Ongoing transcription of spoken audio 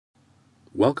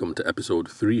Welcome to episode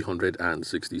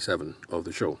 367 of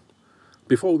the show.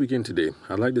 Before we begin today,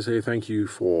 I'd like to say thank you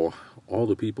for all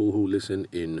the people who listen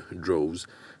in droves,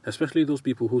 especially those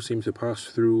people who seem to pass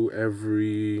through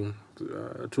every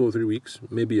 2 or 3 weeks,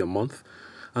 maybe a month,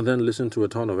 and then listen to a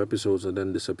ton of episodes and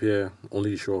then disappear,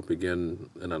 only to show up again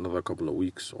in another couple of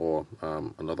weeks or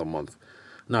another month.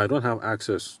 Now, I don't have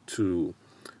access to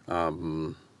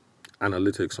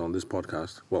analytics on this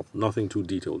podcast. Well, nothing too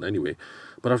detailed anyway.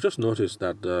 But I've just noticed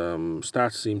that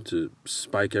stats seem to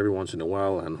spike every once in a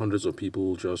while, and hundreds of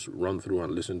people just run through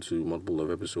and listen to multiple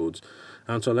of episodes.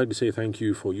 And so I'd like to say thank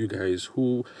you for you guys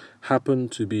who happen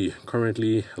to be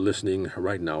currently listening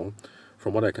right now.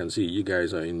 From what I can see, you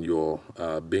guys are in your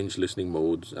binge listening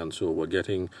modes, and so we're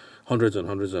getting hundreds and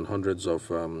hundreds and hundreds of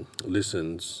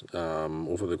listens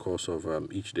over the course of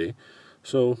each day.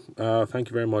 So thank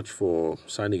you very much for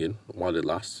signing in while it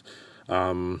lasts.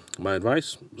 My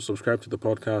advice, subscribe to the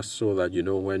podcast so that you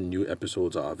know when new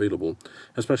episodes are available,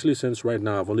 especially since right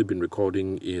now I've only been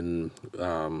recording in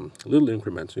little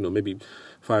increments, maybe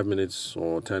 5 minutes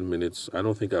or 10 minutes. I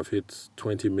don't think I've hit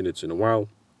 20 minutes in a while.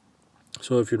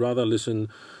 So if you'd rather listen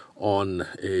on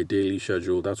a daily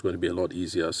schedule, that's going to be a lot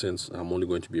easier since I'm only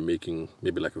going to be making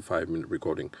maybe like a 5-minute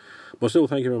recording. But still,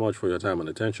 thank you very much for your time and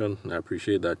attention. I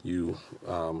appreciate that you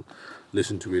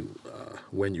listen to it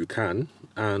when you can.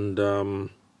 And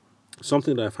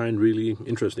something that I find really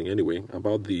interesting anyway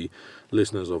about the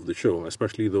listeners of the show,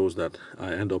 especially those that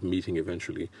I end up meeting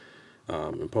eventually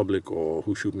in public or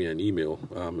who shoot me an email,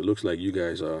 it looks like you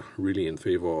guys are really in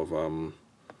favor of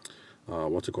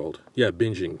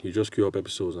binging. You just queue up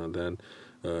episodes and then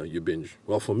you binge.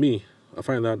 Well, for me, I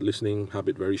find that listening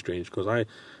habit very strange because I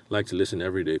like to listen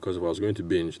every day, because if I was going to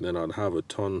binge, then I'd have a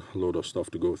load of stuff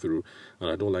to go through, and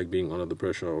I don't like being under the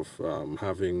pressure of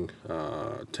having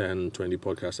 10, 20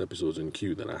 podcast episodes in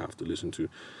queue that I have to listen to.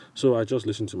 So I just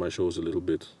listen to my shows a little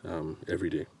bit every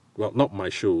day. Well, not my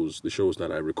shows, the shows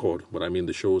that I record, but I mean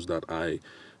the shows that I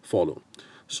follow.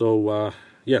 So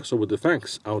so with the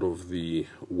thanks out of the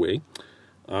way,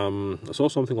 I saw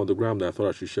something on the gram that I thought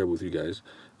I should share with you guys.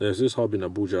 There's this hub in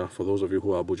Abuja. For those of you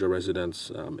who are Abuja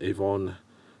residents, Avon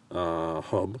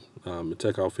Hub, a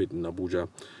tech outfit in Abuja.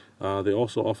 They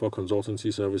also offer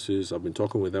consultancy services. I've been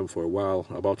talking with them for a while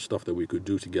about stuff that we could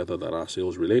do together that are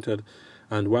sales related.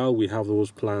 And while we have those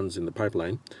plans in the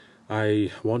pipeline,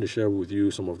 I want to share with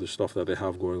you some of the stuff that they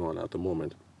have going on at the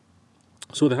moment.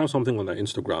 So they have something on their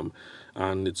Instagram,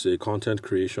 and it's a content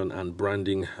creation and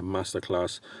branding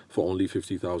masterclass for only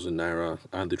 50,000 naira.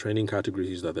 And the training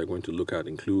categories that they're going to look at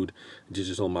include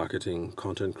digital marketing,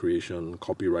 content creation,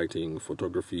 copywriting,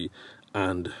 photography,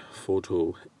 and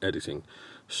photo editing.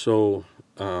 So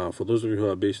for those of you who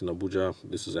are based in Abuja,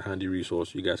 this is a handy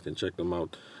resource. You guys can check them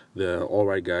out. They're all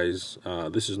right guys.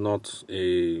 This is not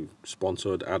a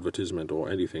sponsored advertisement or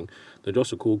anything. They're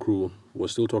just a cool crew. We're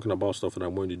still talking about stuff that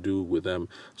I'm going to do with them.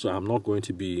 So I'm not going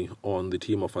to be on the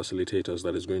team of facilitators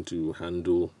that is going to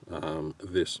handle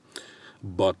this.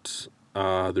 But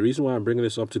the reason why I'm bringing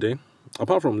this up today,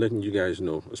 apart from letting you guys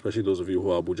know, especially those of you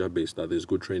who are Abuja based, that there's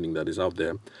good training that is out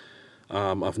there,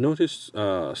 I've noticed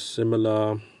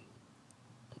similar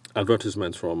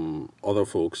advertisements from other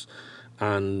folks,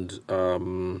 and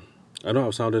I know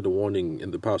I've sounded a warning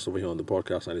in the past over here on the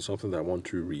podcast, and it's something that I want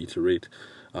to reiterate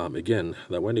again,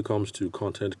 that when it comes to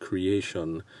content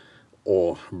creation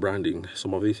or branding,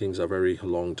 some of these things are very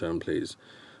long-term plays.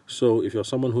 So if you're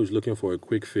someone who's looking for a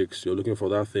quick fix, you're looking for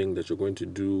that thing that you're going to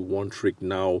do one trick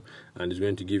now and is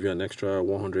going to give you an extra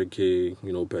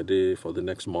 100k, per day for the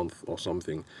next month or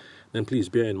something, then please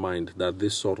bear in mind that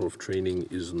this sort of training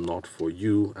is not for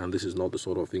you, and this is not the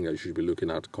sort of thing that you should be looking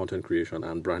at, content creation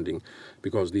and branding,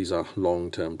 because these are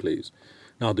long-term plays.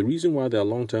 Now, the reason why they are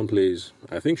long-term plays,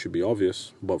 I think, should be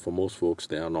obvious, but for most folks,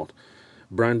 they are not.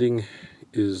 Branding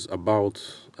is about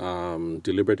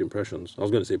deliberate impressions. I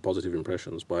was going to say positive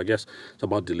impressions, but I guess it's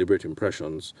about deliberate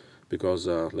impressions because,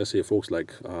 let's say, folks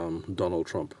like Donald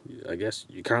Trump, I guess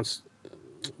you can't,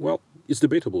 it's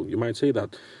debatable. You might say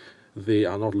that they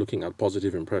are not looking at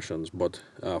positive impressions, but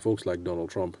folks like Donald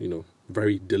Trump,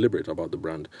 very deliberate about the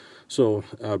brand. So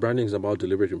branding is about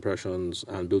deliberate impressions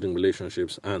and building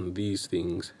relationships, and these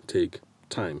things take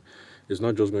time. It's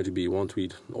not just going to be one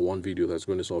tweet or one video that's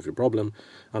going to solve your problem.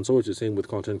 And so it's the same with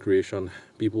content creation.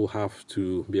 People have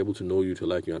to be able to know you, to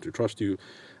like you, and to trust you.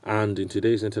 And in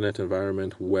today's internet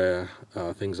environment where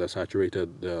things are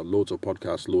saturated, there are loads of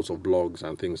podcasts, loads of blogs,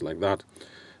 and things like that.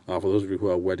 For those of you who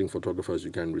are wedding photographers,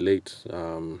 you can relate.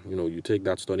 You take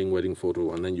that stunning wedding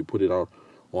photo and then you put it out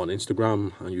on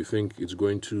Instagram and you think it's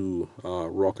going to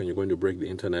rock and you're going to break the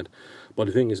internet. But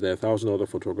the thing is, there are 1,000 other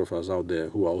photographers out there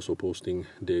who are also posting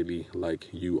daily like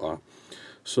you are.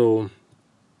 So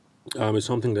it's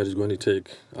something that is going to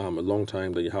take a long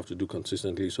time, that you have to do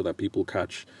consistently so that people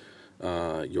catch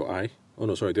your eye. Oh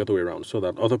no, sorry, the other way around. So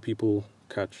that other people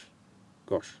catch.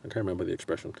 Gosh, I can't remember the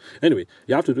expression. Anyway,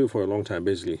 you have to do it for a long time,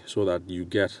 basically, so that you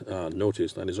get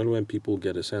noticed. And it's only when people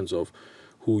get a sense of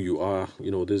who you are,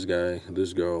 this guy,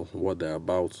 this girl, what they're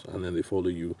about, and then they follow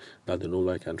you, that the know,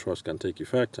 like, and trust can take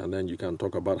effect. And then you can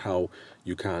talk about how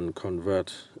you can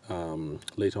convert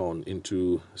later on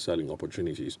into selling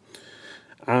opportunities.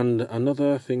 And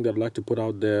another thing that I'd like to put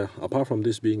out there, apart from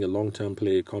this being a long-term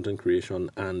play, content creation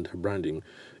and branding,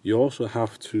 you also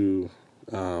have to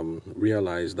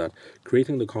realize that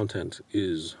creating the content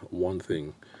is one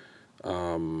thing,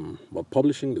 but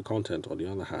publishing the content, on the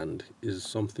other hand, is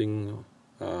something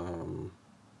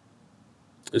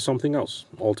else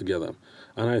altogether.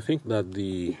 And I think that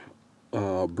the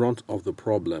brunt of the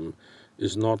problem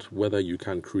is not whether you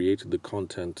can create the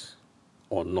content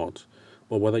or not,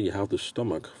 but whether you have the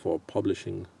stomach for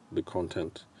publishing the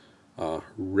content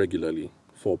regularly,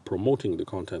 for promoting the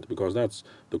content, because that's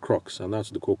the crux and that's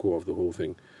the cocoa of the whole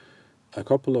thing. A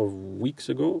couple of weeks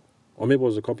ago, or maybe it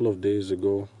was a couple of days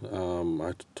ago,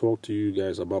 I talked to you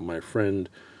guys about my friend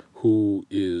who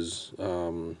has her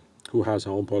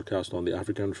own podcast on the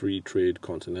African Free Trade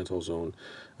Continental Zone,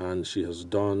 and she has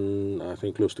done, I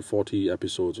think, close to 40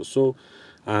 episodes or so,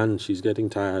 and she's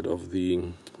getting tired of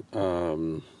the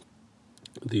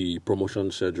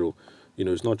promotion schedule.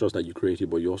 It's not just that you create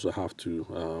it, but you also have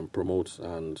to promote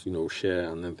and, share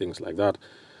and then things like that.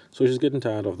 So she's getting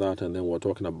tired of that, and then we're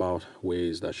talking about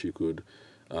ways that she could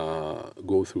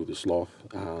go through the sloth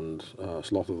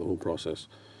of the whole process.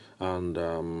 And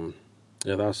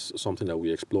that's something that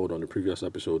we explored on the previous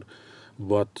episode.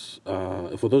 But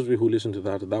for those of you who listened to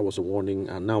that was a warning,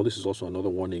 and now this is also another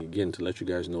warning again to let you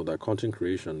guys know that content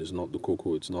creation is not the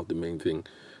cocoa, it's not the main thing.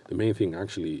 The main thing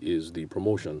actually is the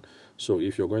promotion. So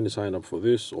if you're going to sign up for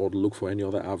this or look for any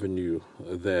other avenue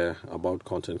there about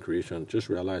content creation, just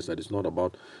realize that it's not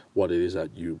about what it is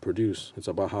that you produce. It's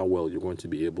about how well you're going to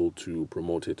be able to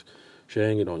promote it.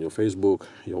 Sharing it on your Facebook,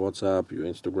 your WhatsApp, your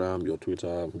Instagram, your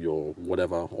Twitter, your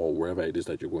whatever, or wherever it is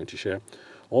that you're going to share.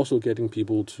 Also getting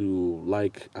people to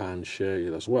like and share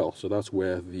it as well. So that's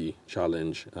where the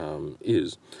challenge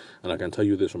is. And I can tell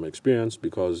you this from experience,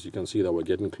 because you can see that we're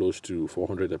getting close to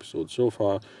 400 episodes so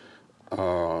far,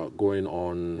 going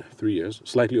on 3 years,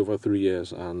 slightly over 3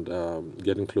 years, and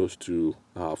getting close to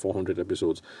 400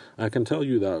 episodes. I can tell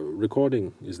you that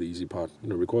recording is the easy part.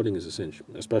 Recording is a cinch,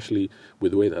 especially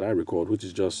with the way that I record, which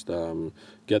is just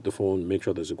get the phone, make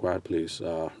sure there's a quiet place,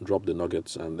 drop the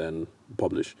nuggets, and then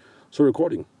publish. So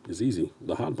recording is easy.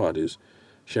 The hard part is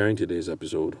sharing today's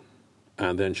episode,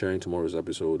 and then sharing tomorrow's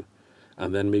episode,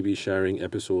 and then maybe sharing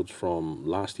episodes from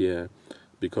last year,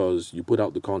 because you put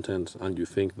out the content and you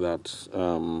think that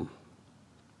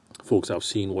folks have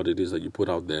seen what it is that you put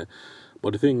out there.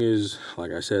 But the thing is,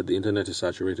 like I said, the internet is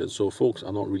saturated, so folks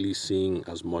are not really seeing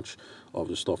as much of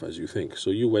the stuff as you think. So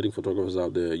you wedding photographers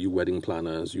out there, you wedding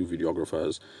planners, you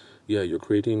videographers, yeah, you're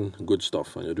creating good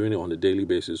stuff, and you're doing it on a daily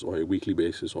basis or a weekly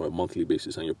basis or a monthly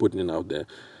basis, and you're putting it out there.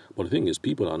 But the thing is,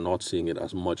 people are not seeing it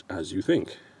as much as you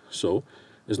think. So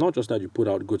it's not just that you put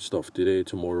out good stuff today,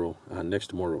 tomorrow, and next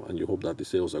tomorrow, and you hope that the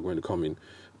sales are going to come in,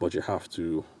 but you have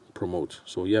to promote.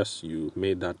 So yes, you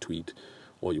made that tweet,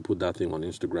 or you put that thing on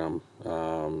Instagram.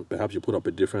 Perhaps you put up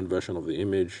a different version of the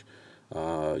image.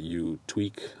 You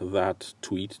tweak that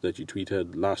tweet that you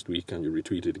tweeted last week and you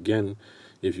retweet it again.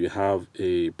 If you have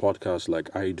a podcast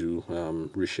like I do,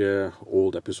 reshare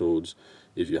old episodes.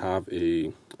 If you have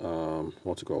a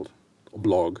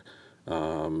blog,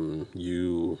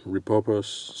 you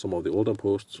repurpose some of the older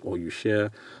posts, or you share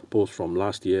posts from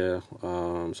last year.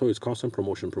 So it's constant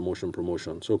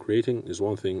promotion. So creating is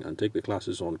one thing, and take the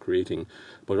classes on creating.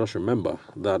 But just remember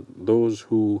that those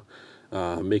who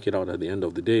make it out at the end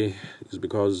of the day is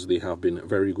because they have been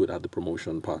very good at the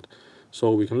promotion part.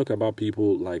 So we can look about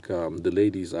people like the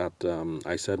ladies at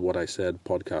I Said What I Said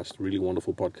podcast, really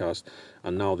wonderful podcast,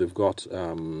 and now they've got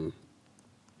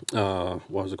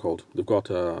They've got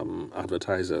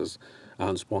advertisers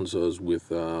and sponsors with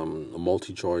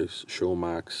MultiChoice,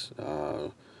 Showmax,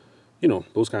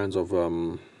 those kinds of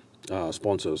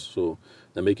sponsors. So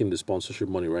they're making the sponsorship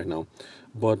money right now.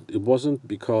 But it wasn't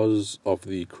because of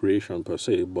the creation per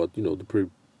se, but the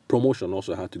promotion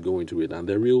also had to go into it, and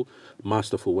they're real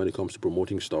masterful when it comes to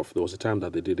promoting stuff. There was a time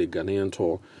that they did a Ghanaian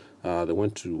tour. They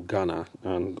went to Ghana,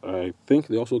 and I think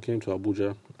they also came to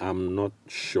Abuja. I'm not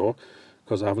sure,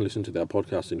 because I haven't listened to their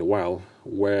podcast in a while,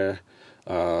 where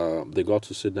they got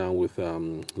to sit down with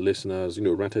listeners,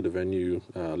 rented a venue,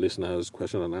 listeners,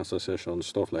 question and answer sessions,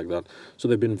 stuff like that. So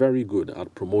they've been very good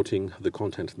at promoting the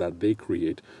content that they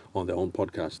create on their own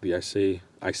podcast, the I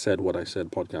Said What I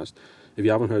Said podcast. If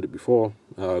you haven't heard it before,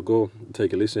 go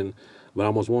take a listen. But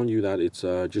I must warn you that it's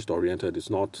just oriented. It's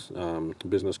not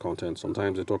business content.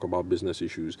 Sometimes they talk about business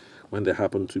issues when they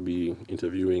happen to be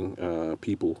interviewing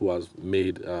people who has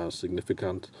made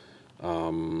significant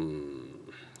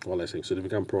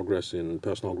progress in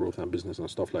personal growth and business and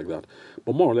stuff like that.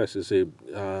 But more or less, it's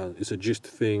a gist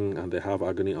thing, and they have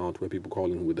agony aunt where people call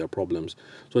in with their problems.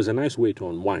 So it's a nice way to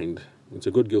unwind. It's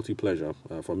a good guilty pleasure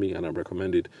for me, and I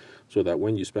recommend it, so that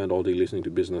when you spend all day listening to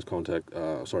business content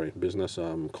and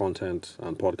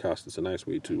podcasts, it's a nice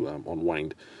way to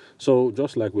unwind. So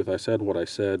just like with I Said What I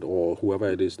Said, or whoever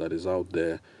it is that is out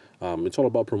there, it's all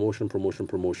about promotion. I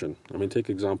mean, take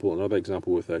another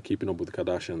example with Keeping Up with the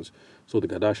Kardashians. So the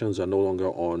Kardashians are no longer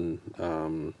on,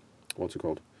 what's it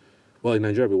called? Well, in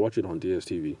Nigeria, we watch it on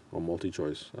DSTV, on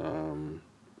MultiChoice.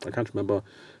 I can't remember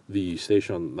the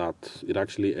station that it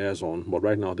actually airs on, but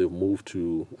right now they've moved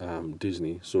to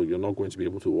Disney, so you're not going to be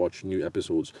able to watch new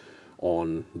episodes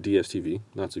on DSTV.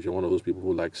 That's if you're one of those people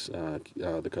who likes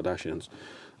the Kardashians.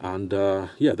 And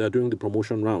they're doing the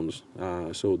promotion rounds.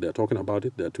 So they're talking about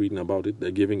it, they're tweeting about it, they're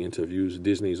giving interviews.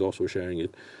 Disney is also sharing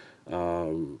it.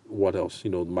 What else?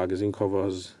 Magazine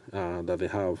covers that they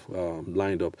have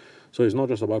lined up. So it's not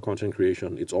just about content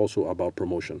creation, it's also about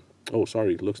promotion. Oh,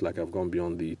 sorry, it looks like I've gone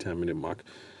beyond the 10-minute mark.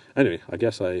 Anyway, I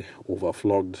guess I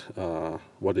overflogged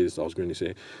what it is I was going to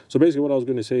say. So basically what I was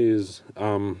going to say is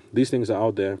these things are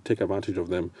out there, take advantage of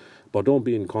them, but don't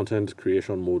be in content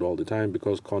creation mode all the time,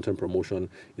 because content promotion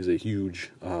is a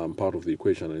huge part of the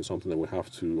equation, and it's something that we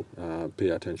have to pay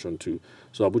attention to.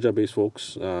 So Abuja-based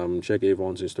folks, check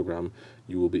Avon's Instagram.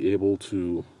 You will be able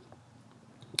to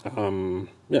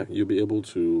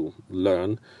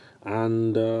learn,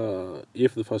 and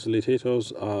if the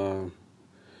facilitators are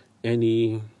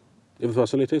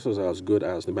as good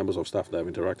as the members of staff that I've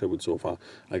interacted with so far,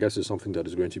 I guess it's something that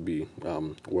is going to be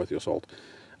worth your salt.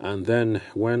 And then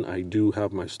when I do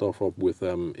have my stuff up with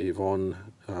Avon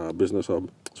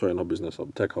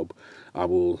Tech Hub,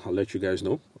 I'll let you guys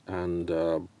know and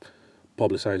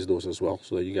publicize those as well,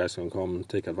 so that you guys can come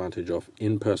take advantage of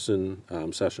in-person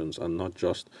sessions, and not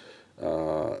just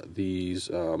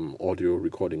these audio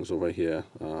recordings over here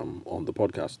on the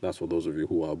podcast. That's for those of you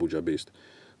who are Abuja based.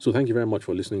 So thank you very much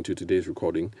for listening to today's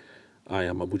recording. I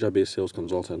am Abuja based sales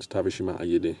consultant Tavishima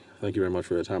Ayede. Thank you very much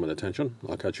for your time and attention.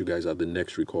 I'll catch you guys at the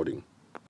next recording.